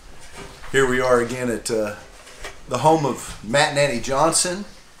Here we are again at the home of Matt and Annie Johnson,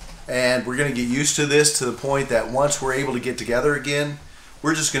 and we're going to get used to this to the point that once we're able to get together again,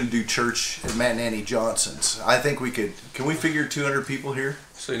 we're just going to do church at Matt and Annie Johnson's. I think we could. Can we figure 200 people here?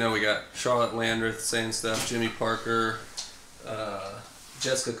 So we got Charlotte Landreth saying stuff, Jimmy Parker,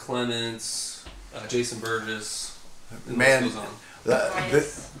 Jessica Clements, Jason Burgess. Man, goes on.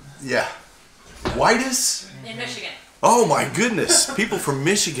 Yeah, Whitus in Michigan. Oh my goodness, people from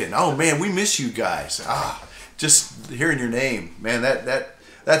Michigan. Oh man, we miss you guys. Just hearing your name, man,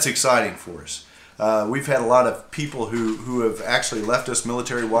 that's exciting for us. We've had a lot of people who have actually left us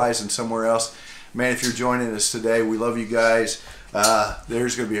military-wise and somewhere else. Man, if you're joining us today, we love you guys.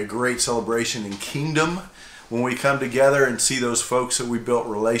 There's going to be a great celebration in Kingdom when we come together and see those folks that we built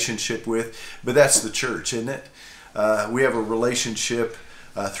relationship with. But that's the church, isn't it? We have a relationship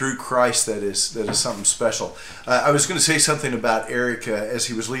through Christ that is something special. I was going to say something about Eric as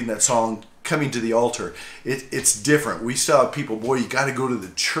he was leading that song, Coming to the Altar. It's different. We still have people, boy, you got to go to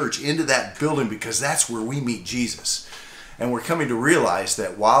the church, into that building, because that's where we meet Jesus. And we're coming to realize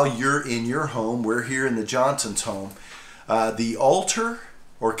that while you're in your home, we're here in the Johnson's home, the altar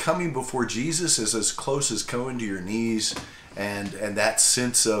or coming before Jesus is as close as going to your knees and that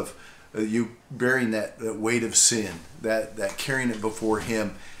sense of you bearing that weight of sin, that carrying it before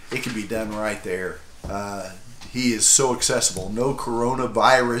Him. It can be done right there. He is so accessible. No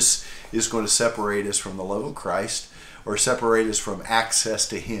coronavirus is going to separate us from the love of Christ or separate us from access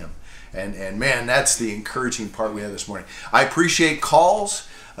to Him. And man, that's the encouraging part we have this morning. I appreciate calls.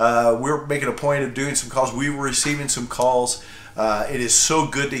 We're making a point of doing some calls. We were receiving some calls. It is so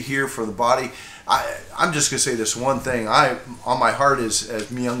good to hear from the body. I'm just going to say this one thing. On my heart is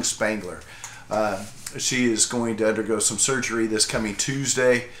Myung Spangler. She is going to undergo some surgery this coming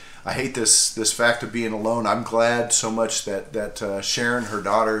Tuesday. I hate this fact of being alone. I'm glad so much that Sharon, her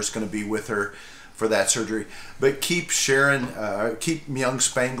daughter, is going to be with her for that surgery. But keep Myung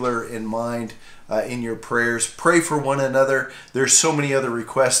Spangler in mind in your prayers. Pray for one another. There's so many other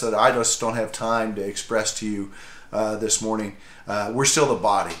requests that I just don't have time to express to you this morning. We're still the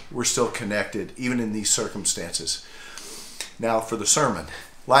body. We're still connected, even in these circumstances. Now for the sermon.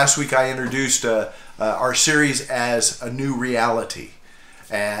 Last week I introduced our series as a new reality.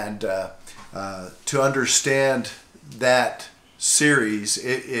 And to understand that series, it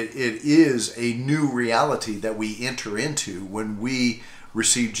is a new reality that we enter into when we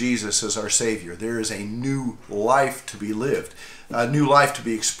receive Jesus as our Savior. There is a new life to be lived, a new life to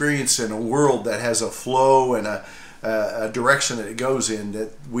be experienced in a world that has a flow and a direction that it goes in,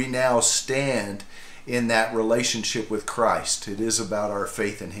 that we now stand in that relationship with Christ. It is about our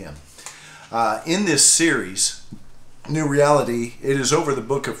faith in Him. In this series, New Reality, it is over the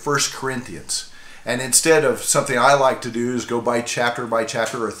book of 1 Corinthians. And instead of something I like to do is go by chapter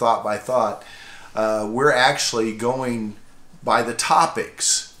or thought by thought, we're actually going by the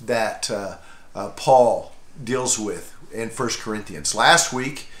topics that Paul deals with in 1 Corinthians. Last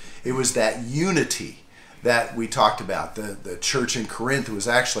week, it was that unity that we talked about. The church in Corinth was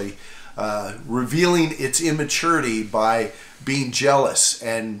actually revealing its immaturity by being jealous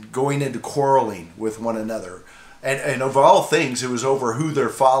and going into quarreling with one another. And of all things, it was over who they're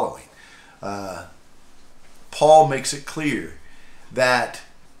following. Paul makes it clear that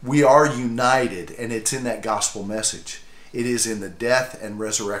we are united, and it's in that gospel message. It is in the death and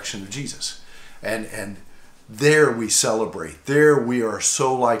resurrection of Jesus. And there we celebrate. There we are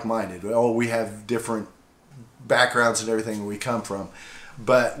so like-minded. Oh, we have different backgrounds and everything we come from,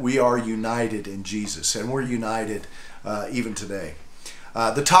 but we are united in Jesus, and we're united even today.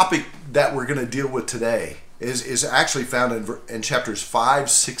 The topic that we're going to deal with today is actually found in chapters 5,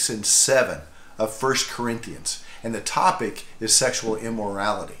 6, and 7 of 1 Corinthians. And the topic is sexual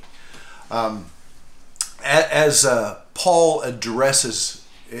immorality. As Paul addresses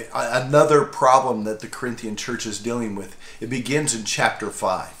another problem that the Corinthian church is dealing with, it begins in chapter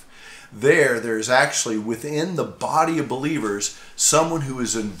 5. There's actually within the body of believers someone who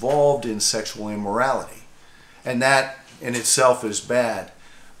is involved in sexual immorality. And that in itself is bad.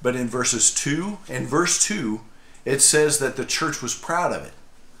 But in verse 2, it says that the church was proud of it.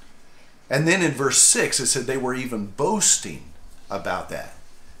 And then in verse 6, it said they were even boasting about that.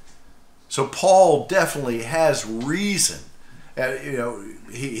 So Paul definitely has reason.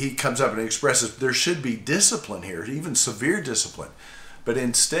 He comes up and expresses there should be discipline here, even severe discipline. But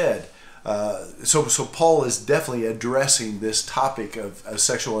instead, so Paul is definitely addressing this topic of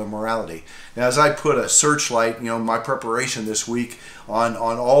sexual immorality. Now, as I put a searchlight, in my preparation this week on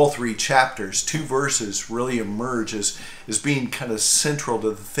all three chapters, two verses really emerge as being kind of central to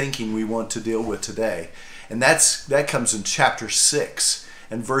the thinking we want to deal with today. And that comes in chapter 6.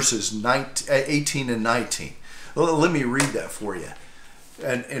 and verses 18 and 19. Let me read that for you.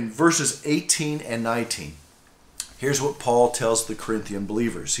 And in verses 18 and 19, here's what Paul tells the Corinthian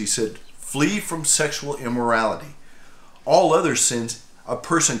believers. He said, "Flee from sexual immorality. All other sins a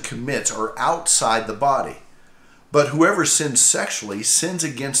person commits are outside the body. But whoever sins sexually sins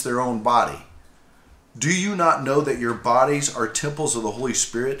against their own body. Do you not know that your bodies are temples of the Holy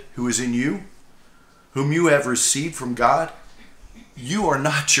Spirit who is in you, whom you have received from God? You are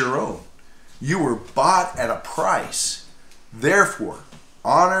not your own. You were bought at a price. Therefore,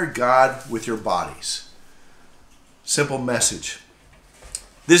 honor God with your bodies." Simple message.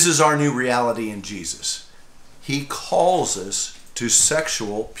 This is our new reality in Jesus. He calls us to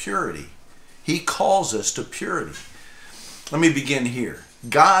sexual purity. He calls us to purity. Let me begin here.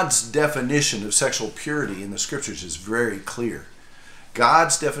 God's definition of sexual purity in the scriptures is very clear.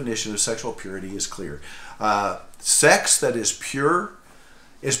 God's definition of sexual purity is clear. Sex that is pure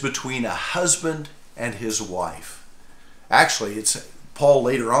is between a husband and his wife. Actually, it's Paul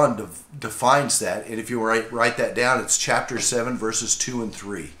later on defines that, and if you write that down, it's chapter 7, verses 2 and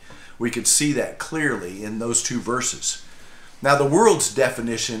 3. We could see that clearly in those two verses. Now, the world's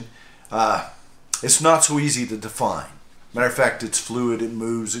definition, it's not so easy to define. Matter of fact, it's fluid, it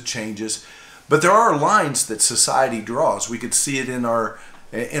moves, it changes. But there are lines that society draws. We could see it in our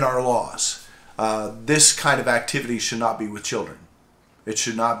laws. This kind of activity should not be with children. It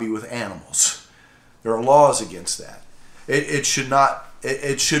should not be with animals. There are laws against that. It should not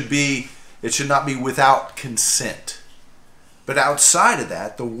be without consent. But outside of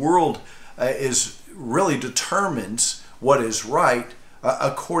that, the world really determines what is right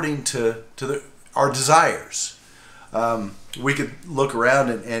according to our desires. We could look around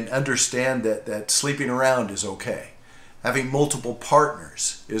and understand that sleeping around is okay. Having multiple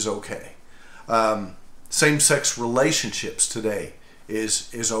partners is okay. Same-sex relationships today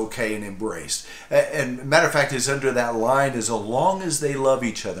is okay and embraced. And matter of fact, is under that line, as long as they love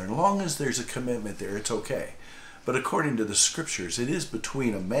each other, as long as there's a commitment there, it's okay. But according to the scriptures, it is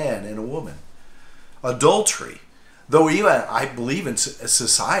between a man and a woman. Adultery, though even I believe in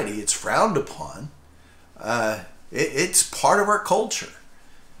society it's frowned upon, it's part of our culture.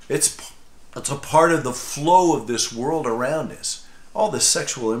 It's a part of the flow of this world around us. All this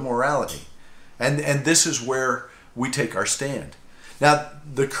sexual immorality. And this is where we take our stand. Now,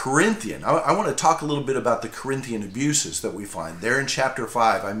 the Corinthian, I want to talk a little bit about the Corinthian abuses that we find. There in chapter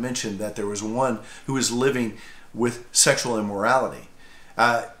 5, I mentioned that there was one who was living with sexual immorality.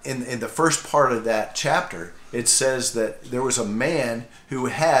 In the first part of that chapter, it says that there was a man who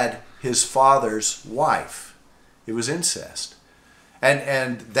had his father's wife. It was incest.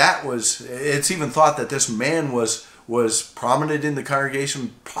 And that was, it's even thought that this man was prominent in the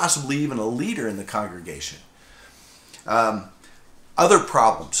congregation, possibly even a leader in the congregation. Other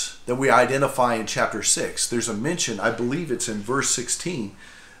problems that we identify in chapter 6, there's a mention, I believe it's in verse 16,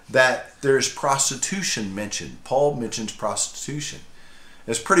 that there's prostitution mentioned. Paul mentions prostitution.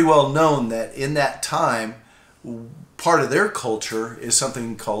 It's pretty well known that in that time, part of their culture is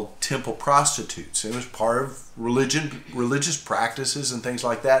something called temple prostitutes. It was part of religious practices and things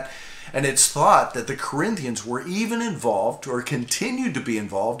like that. And it's thought that the Corinthians were even involved, or continued to be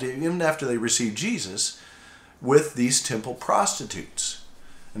involved, even after they received Jesus, with these temple prostitutes.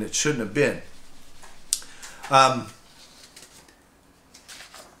 And it shouldn't have been.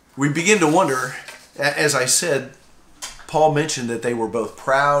 We begin to wonder, as I said, Paul mentioned that they were both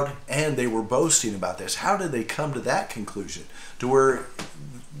proud and they were boasting about this. How did they come to that conclusion? To where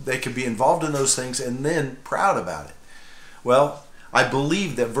they could be involved in those things and then proud about it? Well, I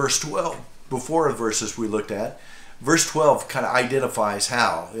believe that verse 12, before the verses we looked at, verse 12 kind of identifies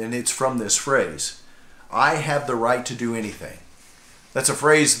how, and it's from this phrase, "I have the right to do anything." That's a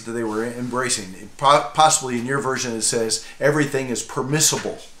phrase that they were embracing. Possibly in your version it says, "Everything is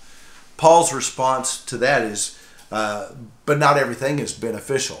permissible." Paul's response to that is, but not everything is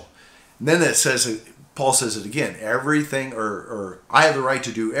beneficial. And then it says, Paul says it again, everything, or I have the right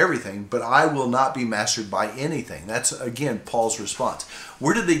to do everything, but I will not be mastered by anything. That's, again, Paul's response.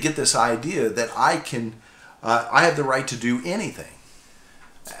 Where did they get this idea that I have the right to do anything?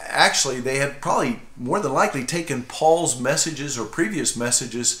 Actually, they had probably more than likely taken Paul's messages or previous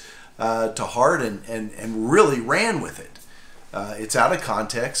messages to heart and really ran with it. It's out of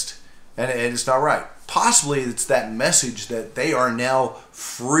context, and it's not right. Possibly it's that message that they are now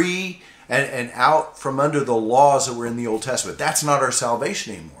free and out from under the laws that were in the Old Testament. That's not our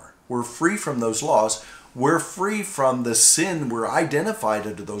salvation anymore. We're free from those laws. We're free from the sin. We're identified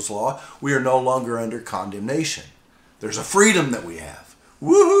under those laws. We are no longer under condemnation. There's a freedom that we have.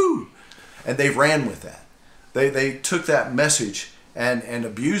 Woohoo! And they ran with that. They took that message and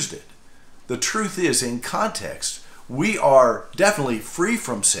abused it. The truth is, in context, we are definitely free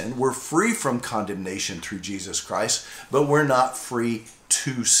from sin. We're free from condemnation through Jesus Christ, but we're not free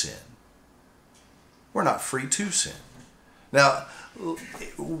to sin. We're not free to sin. Now,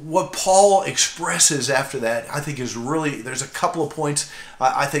 what Paul expresses after that, I think is really, there's a couple of points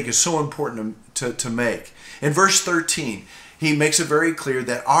I think is so important to make. In verse 13, he makes it very clear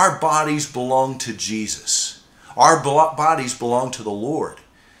that our bodies belong to Jesus. Our bodies belong to the Lord.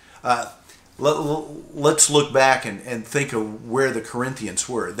 Let's look back and think of where the Corinthians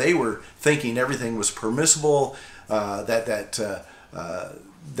were. They were thinking everything was permissible, that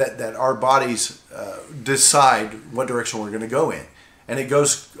our bodies decide what direction we're going to go in. And it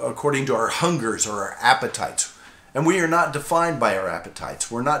goes according to our hungers or our appetites. And we are not defined by our appetites.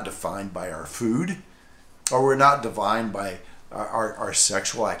 We're not defined by our food, or we're not defined by our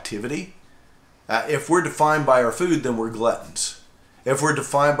sexual activity. If we're defined by our food, then we're gluttons. If we're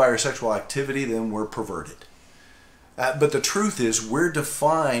defined by our sexual activity, then we're perverted. But the truth is, we're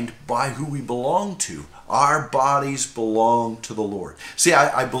defined by who we belong to. Our bodies belong to the Lord. See,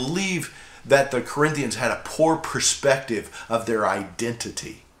 I believe that the Corinthians had a poor perspective of their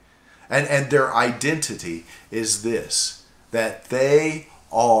identity. And their identity is this, that they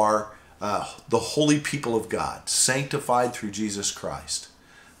are the holy people of God, sanctified through Jesus Christ.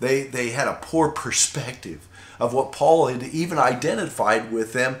 They had a poor perspective of what Paul had even identified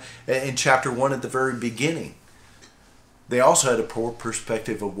with them in chapter 1 at the very beginning. They also had a poor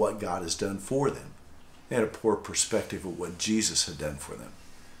perspective of what God has done for them. They had a poor perspective of what Jesus had done for them.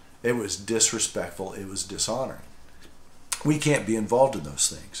 It was disrespectful. It was dishonoring. We can't be involved in those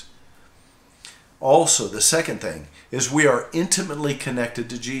things. Also, the second thing is we are intimately connected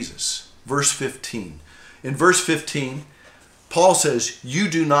to Jesus. Verse 15. In verse 15, Paul says, do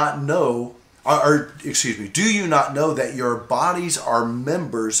you not know that your bodies are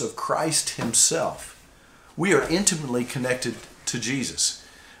members of Christ himself? We are intimately connected to Jesus.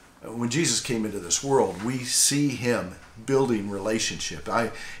 When Jesus came into this world, we see him building relationship.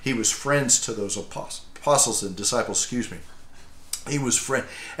 He was friends to those apostles and disciples, He was friend,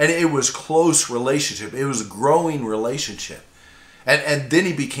 and it was close relationship. It was a growing relationship. And then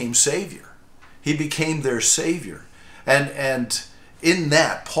he became Savior. He became their Savior. And in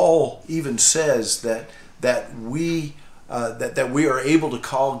that, Paul even says that we are able to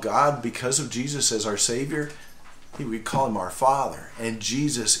call God, because of Jesus as our Savior, we call him our Father, and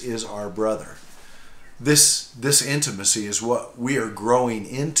Jesus is our brother. This intimacy is what we are growing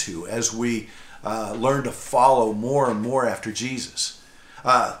into as we learn to follow more and more after Jesus.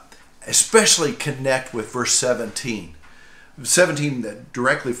 Especially connect with verse 17. 17 that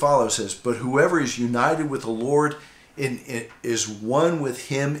directly follows says, but whoever is united with the Lord is one with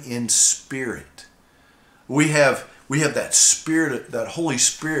him in spirit. We have that Spirit, that Holy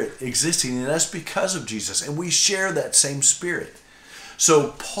Spirit existing in us because of Jesus, and we share that same Spirit.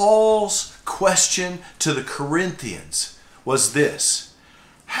 So Paul's question to the Corinthians was this: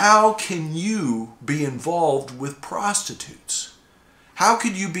 how can you be involved with prostitutes? How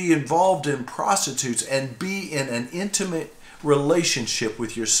could you be involved in prostitutes and be in an intimate relationship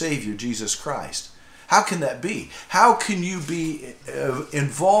with your Savior, Jesus Christ? How can that be? How can you be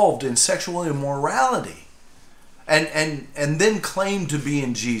involved in sexual immorality and then claim to be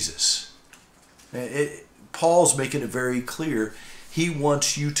in Jesus? Paul's making it very clear. He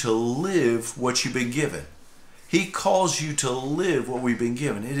wants you to live what you've been given. He calls you to live what we've been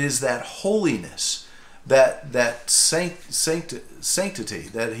given. It is that holiness, that sanctity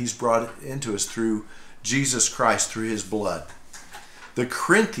that he's brought into us through Jesus Christ, through his blood. The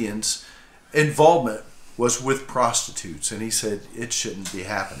Corinthians' involvement was with prostitutes, and he said it shouldn't be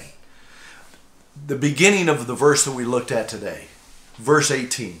happening. The beginning of the verse that we looked at today, verse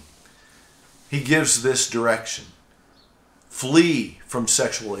 18, he gives this direction: flee from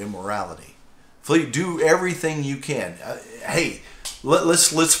sexual immorality. Flee, do everything you can.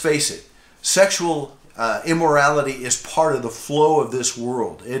 Let's face it. Sexual immorality is part of the flow of this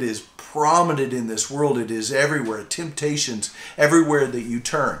world. It is prominent in this world. It is everywhere. Temptations everywhere that you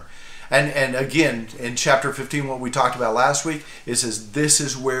turn. And again, in chapter 15, what we talked about last week, it says this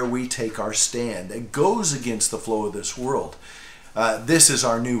is where we take our stand. It goes against the flow of this world. This is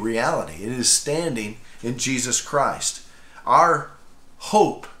our new reality. It is standing in Jesus Christ. Our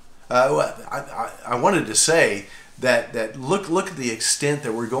hope, I wanted to say that look at the extent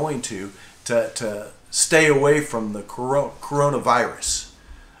that we're going to stay away from the coronavirus.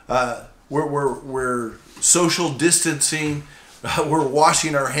 We're social distancing. We're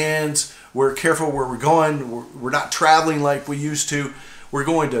washing our hands. We're careful where we're going. We're not traveling like we used to. We're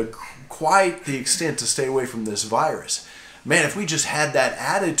going to quite the extent to stay away from this virus. Man, if we just had that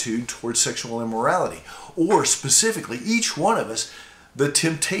attitude towards sexual immorality, or specifically each one of us, the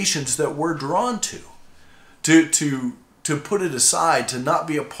temptations that we're drawn to put it aside, to not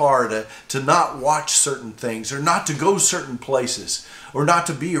be a part, to not watch certain things, or not to go certain places, or not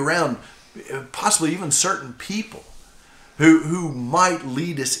to be around possibly even certain people who might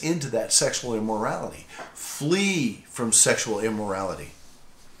lead us into that sexual immorality. Flee from sexual immorality.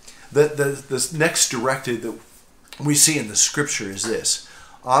 The next directive that we see in the scripture is this: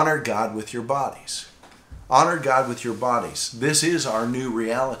 honor God with your bodies. Honor God with your bodies. This is our new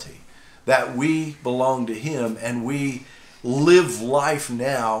reality, that we belong to Him and we live life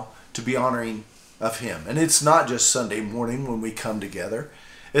now to be honoring of Him. And it's not just Sunday morning when we come together.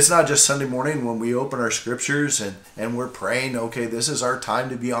 It's not just Sunday morning when we open our scriptures and we're praying, okay, this is our time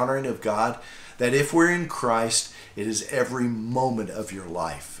to be honoring of God. That if we're in Christ, it is every moment of your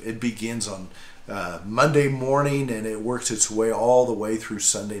life. It begins on Monday morning and it works its way all the way through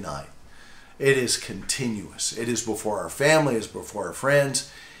Sunday night. It is continuous. It is before our family, it is before our friends.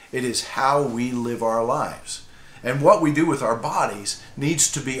 It is how we live our lives. And what we do with our bodies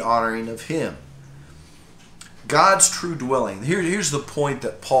needs to be honoring of Him. God's true dwelling. Here's the point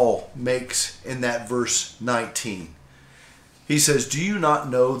that Paul makes in that verse 19. He says, do you not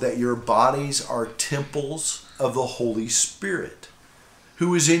know that your bodies are temples of the Holy Spirit,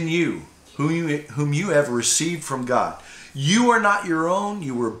 who is in you, whom you have received from God? You are not your own.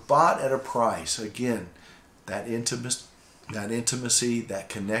 You were bought at a price. Again, that intimacy, that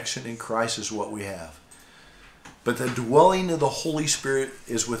connection in Christ is what we have. But the dwelling of the Holy Spirit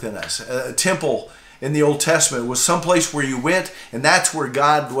is within us. A temple in the Old Testament was some place where you went, and that's where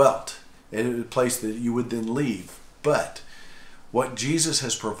God dwelt. It was a place that you would then leave. But what Jesus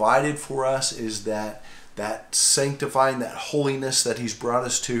has provided for us is that sanctifying, that holiness that He's brought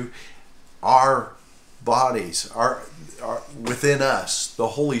us to, our bodies are within us. The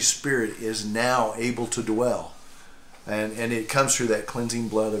Holy Spirit is now able to dwell. And it comes through that cleansing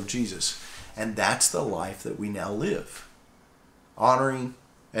blood of Jesus. And that's the life that we now live, honoring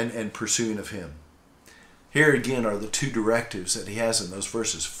and pursuing of Him. Here again are the two directives that He has in those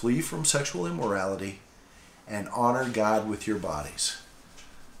verses. Flee from sexual immorality and honor God with your bodies.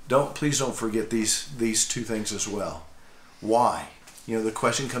 Please don't forget these two things as well. Why? The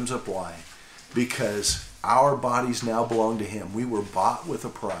question comes up, why? Because our bodies now belong to Him. We were bought with a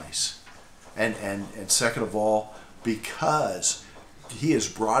price. And second of all, because He has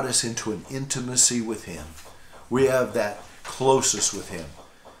brought us into an intimacy with Him. We have that closest with Him.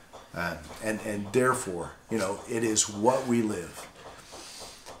 And therefore, it is what we live.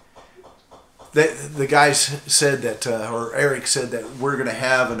 The guys said that, or Eric said that we're going to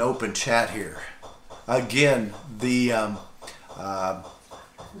have an open chat here. Again,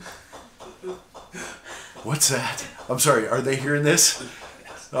 what's that? I'm sorry, are they hearing this?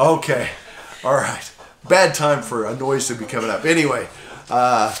 Okay, all right. Bad time for a noise to be coming up. Anyway,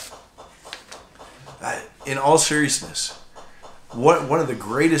 in all seriousness, one of the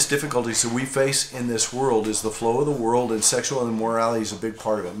greatest difficulties that we face in this world is the flow of the world, and sexual immorality is a big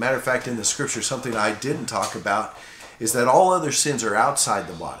part of it. Matter of fact, in the scripture, something I didn't talk about is that all other sins are outside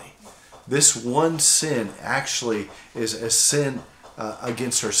the body. This one sin actually is a sin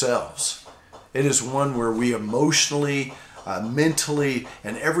against ourselves. It is one where we emotionally, mentally,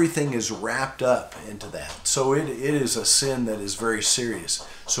 and everything is wrapped up into that. So it is a sin that is very serious.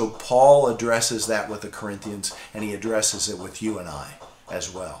 So Paul addresses that with the Corinthians, and he addresses it with you and I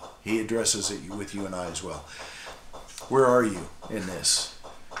as well. He addresses it with you and I as well. Where are you in this?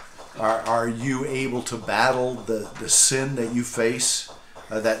 Are you able to battle the sin that you face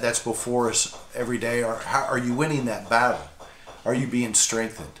that's before us every day? Or how are you winning that battle? Are you being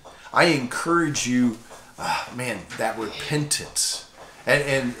strengthened? I encourage you, that repentance.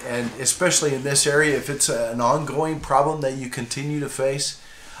 And especially in this area, if it's an ongoing problem that you continue to face,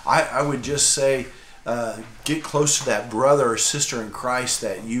 I would just say, get close to that brother or sister in Christ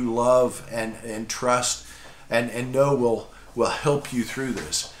that you love and trust and know will help you through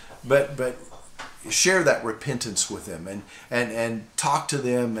this. But share that repentance with them and talk to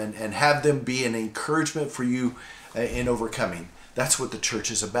them and have them be an encouragement for you in overcoming. That's what the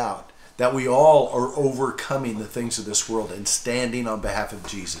church is about. That we all are overcoming the things of this world and standing on behalf of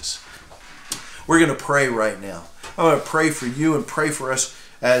Jesus. We're going to pray right now. I'm going to pray for you and pray for us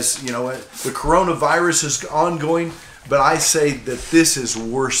as, the coronavirus is ongoing, but I say that this is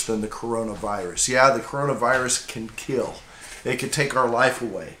worse than the coronavirus. Yeah, the coronavirus can kill. It can take our life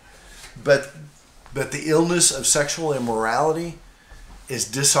away. But the illness of sexual immorality is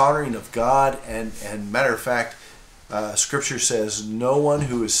dishonoring of God, and matter of fact, Scripture says no one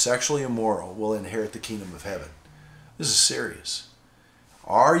who is sexually immoral will inherit the kingdom of heaven. This is serious.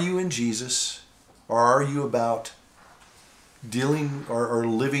 Are you in Jesus, or are you about dealing or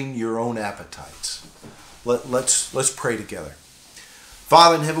living your own appetites? Let's pray together.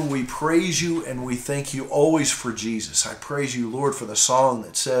 Father in heaven, we praise you and we thank you always for Jesus. I praise you, Lord, for the song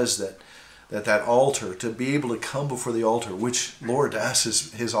that says that altar, to be able to come before the altar, which, Lord, to us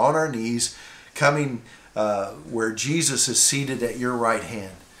is on our knees, coming where Jesus is seated at your right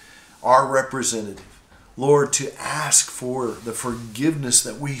hand, our representative. Lord, to ask for the forgiveness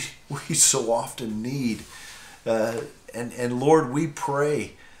that we so often need. And Lord, we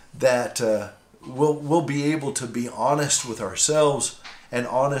pray that we'll be able to be honest with ourselves and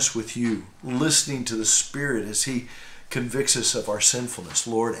honest with you, listening to the Spirit as he convicts us of our sinfulness,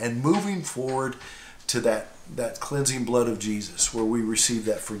 Lord, and moving forward to that cleansing blood of Jesus where we receive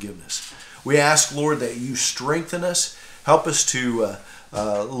that forgiveness. We ask, Lord, that you strengthen us, help us to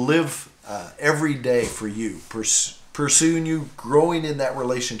live every day for you, pursuing you, growing in that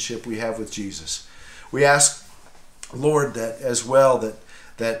relationship we have with Jesus. We ask, Lord, that as well,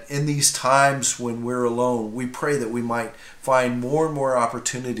 that in these times when we're alone, we pray that we might find more and more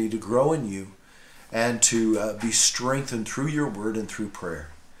opportunity to grow in you and to be strengthened through your word and through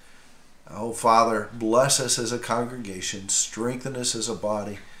prayer. Oh, Father, bless us as a congregation, strengthen us as a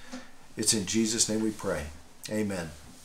body. It's in Jesus' name we pray. Amen.